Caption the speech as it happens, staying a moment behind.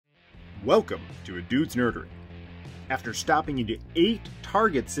Welcome to A Dude's Nerdery. After stopping into 8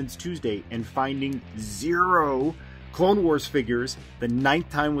 Targets since Tuesday and finding 0 Clone Wars figures, the 9th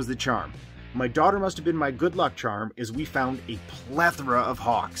time was the charm. My daughter must have been my good luck charm, as we found a plethora of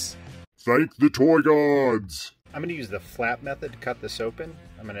Hawks. Thank the toy gods! I'm going to use the flap method to cut this open.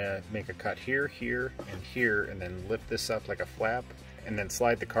 I'm going to make a cut here, here, and here, and then lift this up like a flap, and then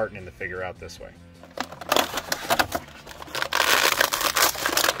slide the carton in the figure out this way.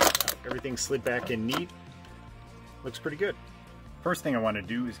 Everything slid back in neat. Looks pretty good. First thing I want to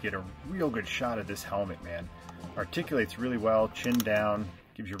do is get a real good shot of this helmet, man. Articulates really well, chin down,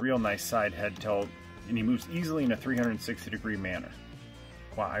 gives you a real nice side head tilt, and he moves easily in a 360-degree manner.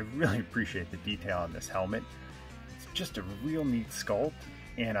 Wow, I really appreciate the detail on this helmet. It's just a real neat sculpt,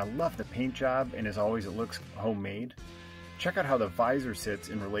 and I love the paint job, and as always it looks homemade. Check out how the visor sits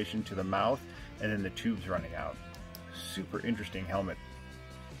in relation to the mouth and then the tubes running out. Super interesting helmet.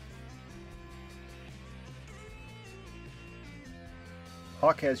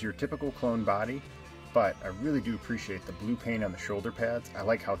 Hawk has your typical clone body, but I really do appreciate the blue paint on the shoulder pads. I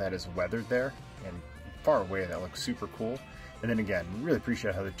like how that is weathered there, and far away that looks super cool. And then again, really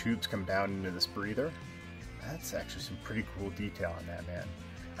appreciate how the tubes come down into this breather. That's actually some pretty cool detail on that, man.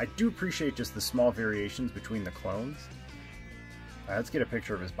 I do appreciate just the small variations between the clones. Let's get a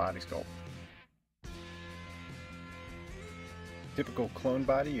picture of his body sculpt. Typical clone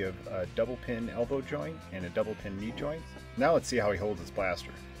body of a double pin elbow joint and a double pin knee joint. Now let's see how he holds his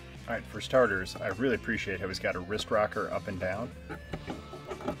blaster. Alright, for starters, I really appreciate how he's got a wrist rocker up and down.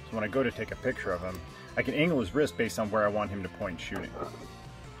 So when I go to take a picture of him, I can angle his wrist based on where I want him to point shooting.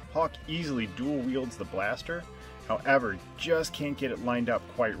 Hawk easily dual wields the blaster, however, just can't get it lined up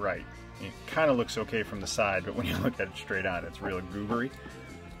quite right. It kind of looks okay from the side, but when you look at it straight on, it's real goobery.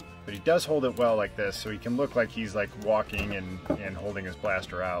 But he does hold it well like this, so he can look like he's like walking and holding his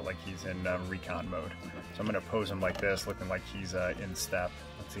blaster out like he's in recon mode. So I'm going to pose him like this, looking like he's in step.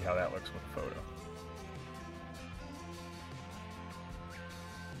 Let's see how that looks with a photo.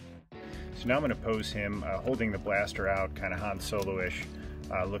 So now I'm going to pose him holding the blaster out, kind of Han Solo-ish,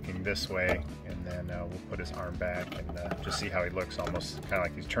 looking this way, and then we'll put his arm back and just see how he looks, almost kind of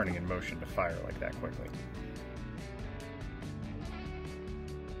like he's turning in motion to fire like that quickly.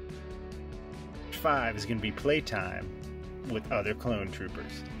 5 is going to be playtime with other clone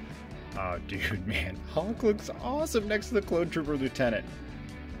troopers. Oh dude, man, Hawk looks awesome next to the clone trooper lieutenant.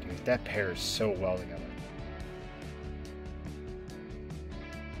 Dude, that pairs so well together.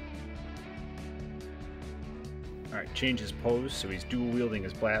 Alright, change his pose so he's dual wielding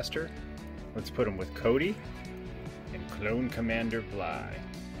his blaster. Let's put him with Cody and Clone Commander Bly.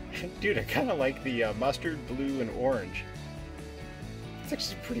 Dude, I kind of like the mustard, blue, and orange. It's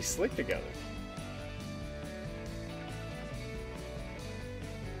actually pretty slick together.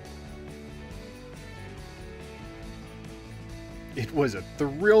 It was a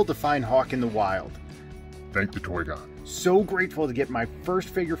thrill to find Hawk in the wild. Thank the toy god. So grateful to get my first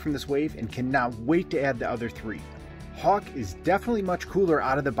figure from this wave and cannot wait to add the other 3. Hawk is definitely much cooler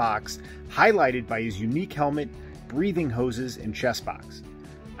out of the box, highlighted by his unique helmet, breathing hoses, and chest box.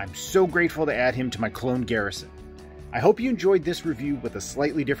 I'm so grateful to add him to my clone garrison. I hope you enjoyed this review with a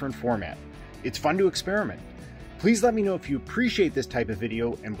slightly different format. It's fun to experiment. Please let me know if you appreciate this type of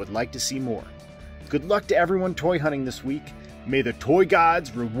video and would like to see more. Good luck to everyone toy hunting this week. May the toy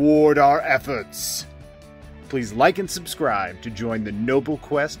gods reward our efforts. Please like and subscribe to join the noble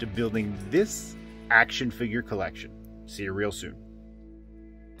quest of building this action figure collection. See you real soon.